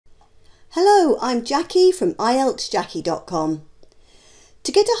Hello, I'm Jacky from IELTSJacky.com.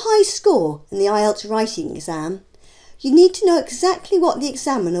 To get a high score in the IELTS writing exam, you need to know exactly what the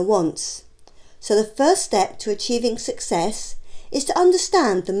examiner wants. So the first step to achieving success is to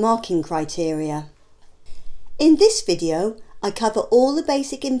understand the marking criteria. In this video, I cover all the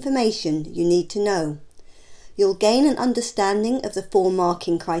basic information you need to know. You'll gain an understanding of the 4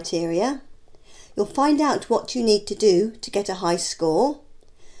 marking criteria. You'll find out what you need to do to get a high score.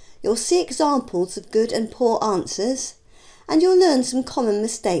 You'll see examples of good and poor answers, and you'll learn some common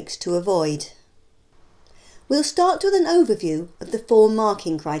mistakes to avoid. We'll start with an overview of the 4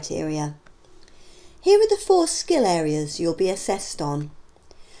 marking criteria. Here are the 4 skill areas you'll be assessed on: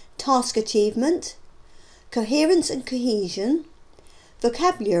 task achievement, coherence and cohesion,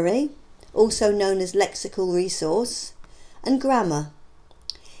 vocabulary, also known as lexical resource, and grammar.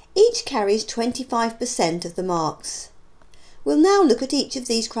 Each carries 25% of the marks. We'll now look at each of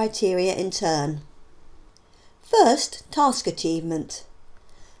these criteria in turn. First, task achievement.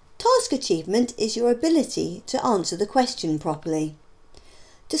 Task achievement is your ability to answer the question properly.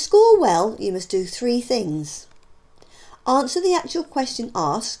 To score well, you must do 3 things. Answer the actual question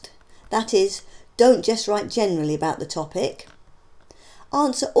asked, that is, don't just write generally about the topic.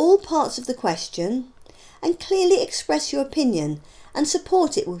 Answer all parts of the question, and clearly express your opinion and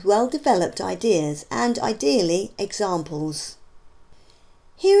support it with well-developed ideas and, ideally, examples.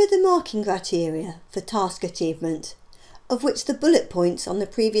 Here are the marking criteria for task achievement, of which the bullet points on the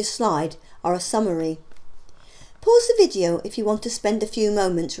previous slide are a summary. Pause the video if you want to spend a few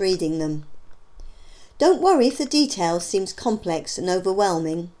moments reading them. Don't worry if the details seems complex and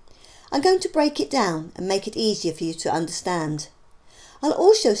overwhelming. I'm going to break it down and make it easier for you to understand. I'll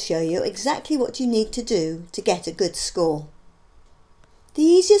also show you exactly what you need to do to get a good score. The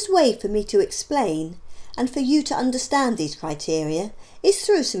easiest way for me to explain and for you to understand these criteria is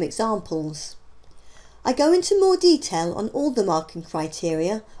through some examples. I go into more detail on all the marking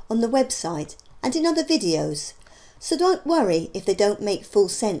criteria on the website and in other videos, so don't worry if they don't make full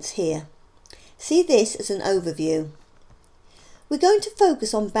sense here. See this as an overview. We're going to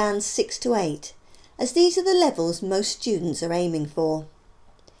focus on bands 6 to 8, as these are the levels most students are aiming for.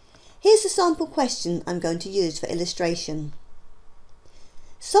 Here's a sample question I'm going to use for illustration.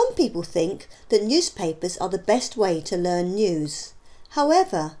 Some people think that newspapers are the best way to learn news.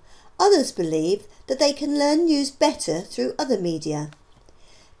 However, others believe that they can learn news better through other media.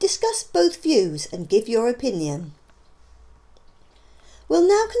 Discuss both views and give your opinion. We'll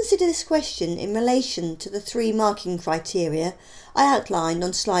now consider this question in relation to the 3 marking criteria I outlined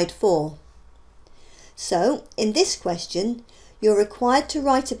on slide 4. So, in this question, you're required to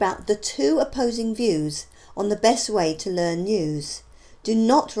write about the 2 opposing views on the best way to learn news. Do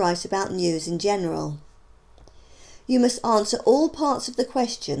not write about news in general. You must answer all parts of the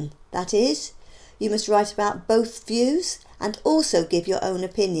question, that is, you must write about both views and also give your own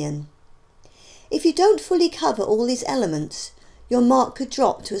opinion. If you don't fully cover all these elements, your mark could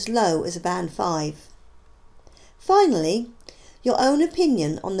drop to as low as a band 5. Finally, your own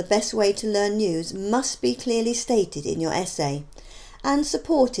opinion on the best way to learn news must be clearly stated in your essay and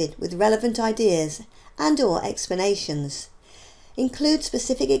supported with relevant ideas and/or explanations. Include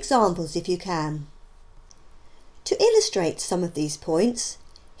specific examples if you can. To illustrate some of these points,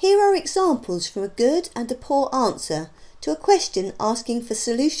 here are examples from a good and a poor answer to a question asking for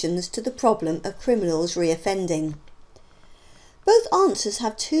solutions to the problem of criminals reoffending. Both answers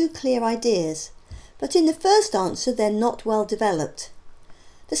have 2 clear ideas, but in the first answer they're not well developed.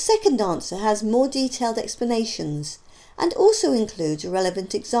 The second answer has more detailed explanations and also includes a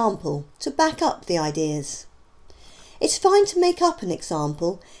relevant example to back up the ideas. It's fine to make up an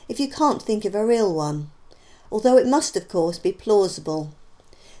example if you can't think of a real one, although it must of course be plausible.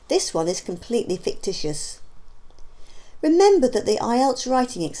 This one is completely fictitious. Remember that the IELTS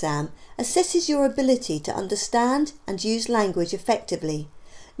writing exam assesses your ability to understand and use language effectively,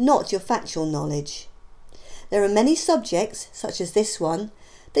 not your factual knowledge. There are many subjects, such as this one,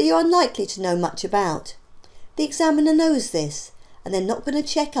 that you're unlikely to know much about. The examiner knows this, and they're not going to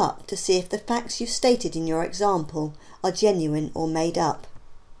check up to see if the facts you've stated in your example are genuine or made up.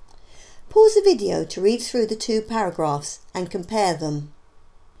 Pause the video to read through the 2 paragraphs and compare them.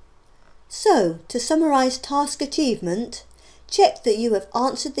 So, to summarise task achievement, check that you have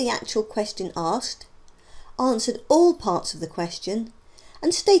answered the actual question asked, answered all parts of the question,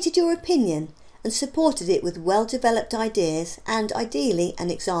 and stated your opinion and supported it with well-developed ideas and, ideally, an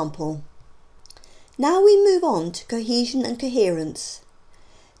example. Now we move on to cohesion and coherence.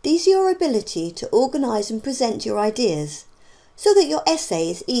 These are your ability to organise and present your ideas so that your essay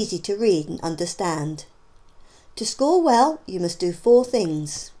is easy to read and understand. To score well, you must do 4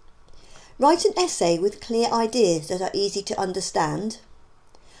 things. Write an essay with clear ideas that are easy to understand.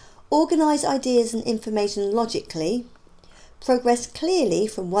 Organise ideas and information logically. Progress clearly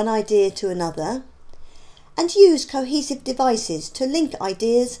from one idea to another. And use cohesive devices to link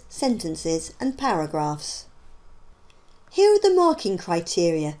ideas, sentences and paragraphs. Here are the marking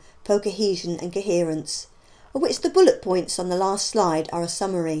criteria for cohesion and coherence, of which the bullet points on the last slide are a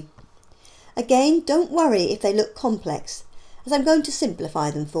summary. Again, don't worry if they look complex, as I'm going to simplify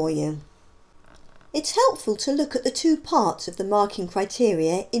them for you. It's helpful to look at the two parts of the marking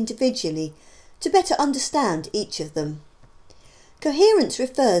criteria individually to better understand each of them. Coherence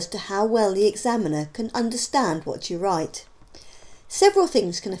refers to how well the examiner can understand what you write. Several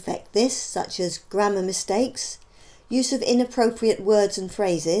things can affect this, such as grammar mistakes, use of inappropriate words and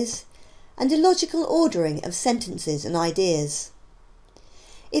phrases, and illogical ordering of sentences and ideas.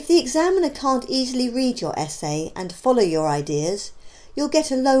 If the examiner can't easily read your essay and follow your ideas, you'll get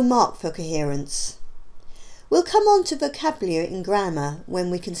a low mark for coherence. We'll come on to vocabulary and grammar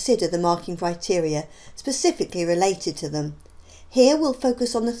when we consider the marking criteria specifically related to them. Here we'll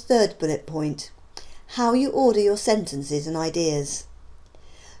focus on the third bullet point, how you order your sentences and ideas.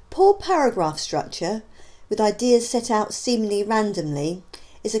 Poor paragraph structure, with ideas set out seemingly randomly,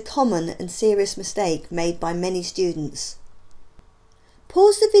 is a common and serious mistake made by many students.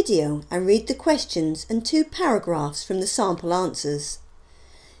 Pause the video and read the questions and 2 paragraphs from the sample answers.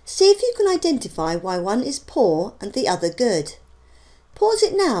 See if you can identify why one is poor and the other good. Pause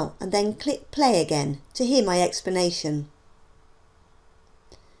it now and then click play again to hear my explanation.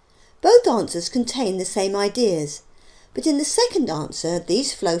 Both answers contain the same ideas, but in the second answer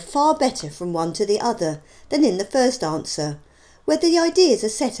these flow far better from one to the other than in the first answer, where the ideas are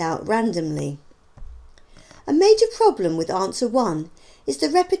set out randomly. A major problem with answer 1 is the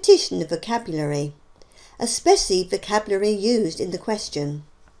repetition of vocabulary, especially vocabulary used in the question.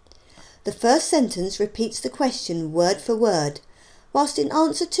 The first sentence repeats the question word for word, whilst in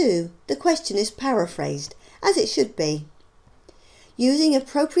answer 2 the question is paraphrased, as it should be. Using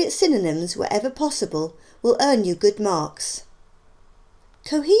appropriate synonyms wherever possible will earn you good marks.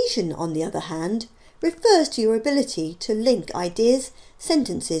 Cohesion, on the other hand, refers to your ability to link ideas,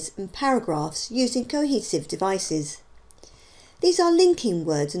 sentences and paragraphs using cohesive devices. These are linking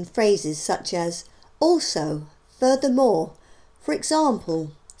words and phrases such as also, furthermore, for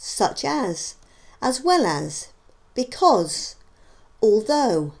example, such as well as, because,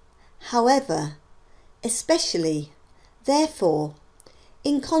 although, however, especially, therefore,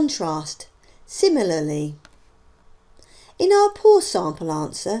 in contrast, similarly. In our poor sample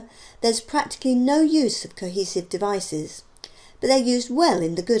answer, there's practically no use of cohesive devices, but they're used well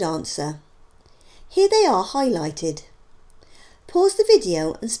in the good answer. Here they are highlighted. Pause the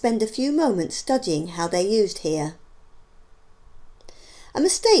video and spend a few moments studying how they're used here. A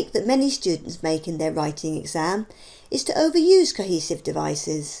mistake that many students make in their writing exam is to overuse cohesive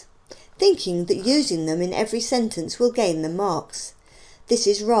devices, thinking that using them in every sentence will gain them marks. This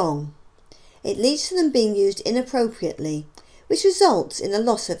is wrong. It leads to them being used inappropriately, which results in a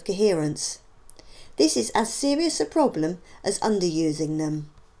loss of coherence. This is as serious a problem as underusing them.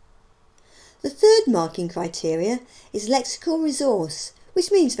 The third marking criteria is lexical resource,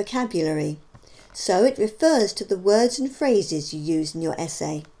 which means vocabulary. So it refers to the words and phrases you use in your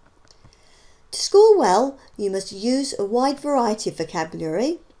essay. To score well, you must use a wide variety of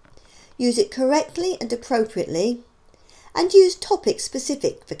vocabulary, use it correctly and appropriately, and use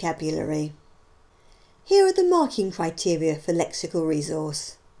topic-specific vocabulary. Here are the marking criteria for lexical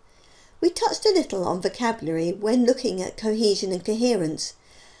resource. We touched a little on vocabulary when looking at cohesion and coherence,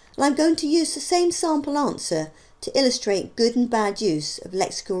 and I'm going to use the same sample answer to illustrate good and bad use of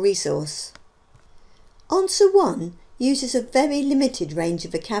lexical resource. Answer 1 uses a very limited range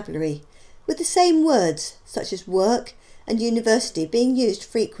of vocabulary, with the same words such as work and university being used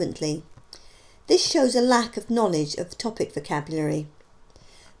frequently. This shows a lack of knowledge of topic vocabulary.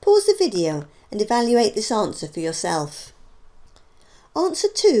 Pause the video and evaluate this answer for yourself. Answer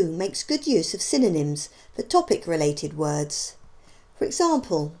 2 makes good use of synonyms for topic-related words. For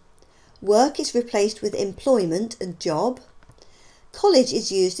example, work is replaced with employment and job, college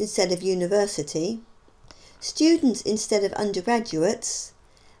is used instead of university, students instead of undergraduates,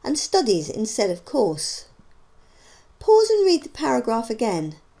 and studies instead of course. Pause and read the paragraph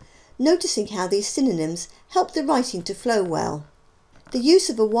again, noticing how these synonyms help the writing to flow well. The use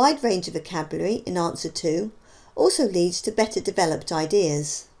of a wide range of vocabulary in answer 2 also leads to better developed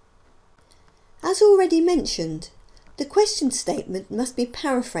ideas. As already mentioned, the question statement must be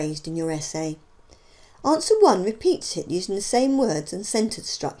paraphrased in your essay. Answer 1 repeats it using the same words and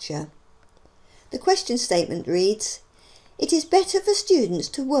sentence structure. The question statement reads, It is better for students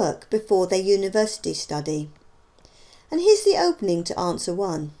to work before their university study. And here's the opening to answer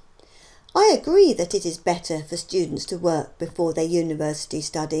 1. I agree that it is better for students to work before their university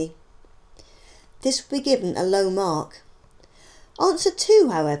study. This will be given a low mark. Answer 2,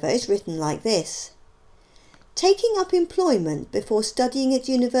 however, is written like this. Taking up employment before studying at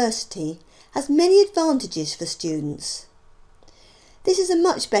university has many advantages for students. This is a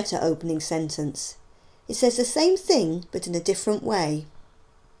much better opening sentence. It says the same thing but in a different way.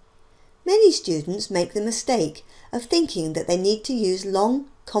 Many students make the mistake of thinking that they need to use long,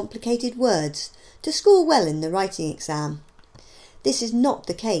 complicated words to score well in the writing exam. This is not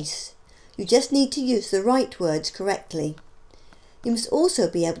the case. You just need to use the right words correctly. You must also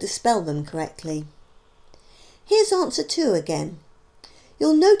be able to spell them correctly. Here's answer 2 again.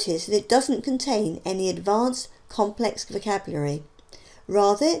 You'll notice that it doesn't contain any advanced, complex vocabulary.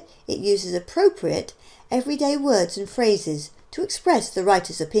 Rather, it uses appropriate, everyday words and phrases to express the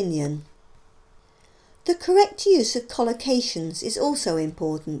writer's opinion. The correct use of collocations is also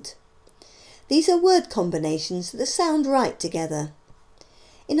important. These are word combinations that sound right together.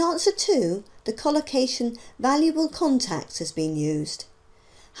 In answer 2, the collocation valuable contacts has been used.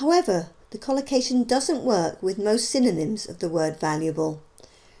 However, the collocation doesn't work with most synonyms of the word valuable.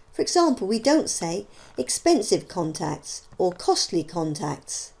 For example, we don't say expensive contacts or costly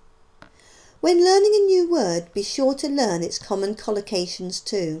contacts. When learning a new word, be sure to learn its common collocations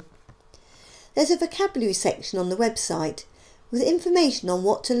too. There's a vocabulary section on the website with information on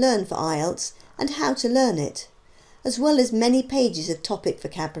what to learn for IELTS and how to learn it, as well as many pages of topic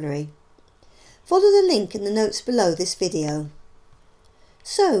vocabulary. Follow the link in the notes below this video.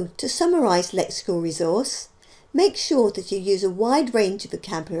 So, to summarise lexical resource, make sure that you use a wide range of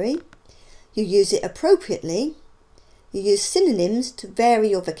vocabulary, you use it appropriately, you use synonyms to vary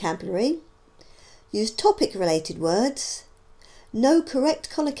your vocabulary, use topic-related words, know correct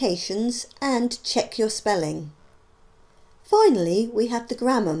collocations and check your spelling. Finally, we have the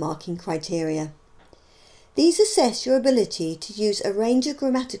grammar marking criteria. These assess your ability to use a range of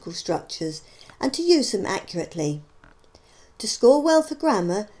grammatical structures and to use them accurately. To score well for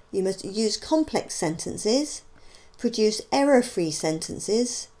grammar, you must use complex sentences, produce error-free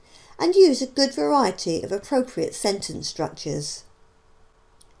sentences, and use a good variety of appropriate sentence structures.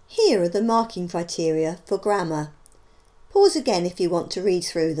 Here are the marking criteria for grammar. Pause again if you want to read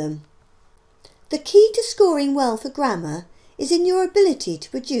through them. The key to scoring well for grammar is in your ability to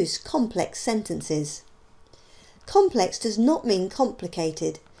produce complex sentences. Complex does not mean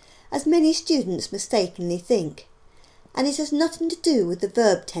complicated, as many students mistakenly think, and it has nothing to do with the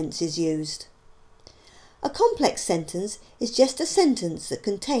verb tenses used. A complex sentence is just a sentence that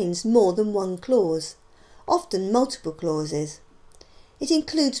contains more than one clause, often multiple clauses. It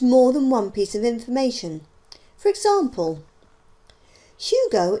includes more than one piece of information. For example,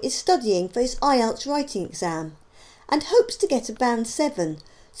 Hugo is studying for his IELTS writing exam and hopes to get a band 7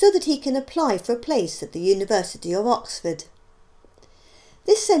 so that he can apply for a place at the University of Oxford.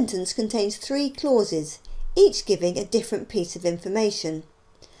 This sentence contains 3 clauses, each giving a different piece of information.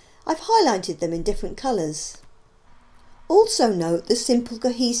 I've highlighted them in different colours. Also note the simple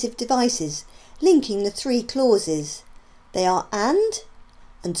cohesive devices linking the 3 clauses. They are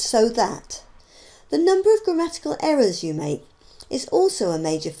and so that. The number of grammatical errors you make is also a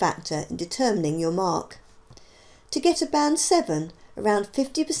major factor in determining your mark. To get a band 7, around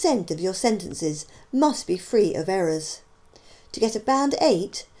 50% of your sentences must be free of errors. To get a band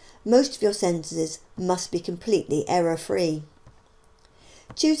 8, most of your sentences must be completely error-free.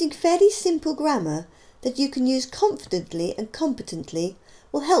 Choosing fairly simple grammar that you can use confidently and competently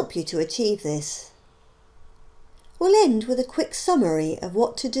will help you to achieve this. We'll end with a quick summary of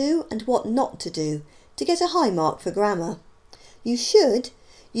what to do and what not to do to get a high mark for grammar. You should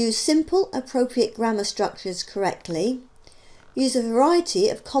use simple, appropriate grammar structures correctly, use a variety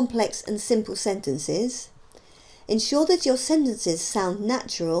of complex and simple sentences, ensure that your sentences sound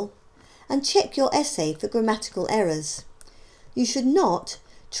natural, and check your essay for grammatical errors. You should not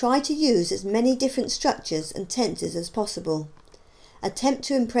try to use as many different structures and tenses as possible. Attempt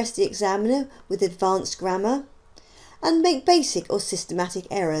to impress the examiner with advanced grammar, and make basic or systematic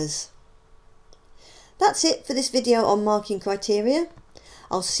errors. That's it for this video on marking criteria.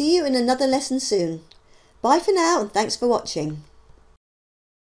 I'll see you in another lesson soon. Bye for now and thanks for watching.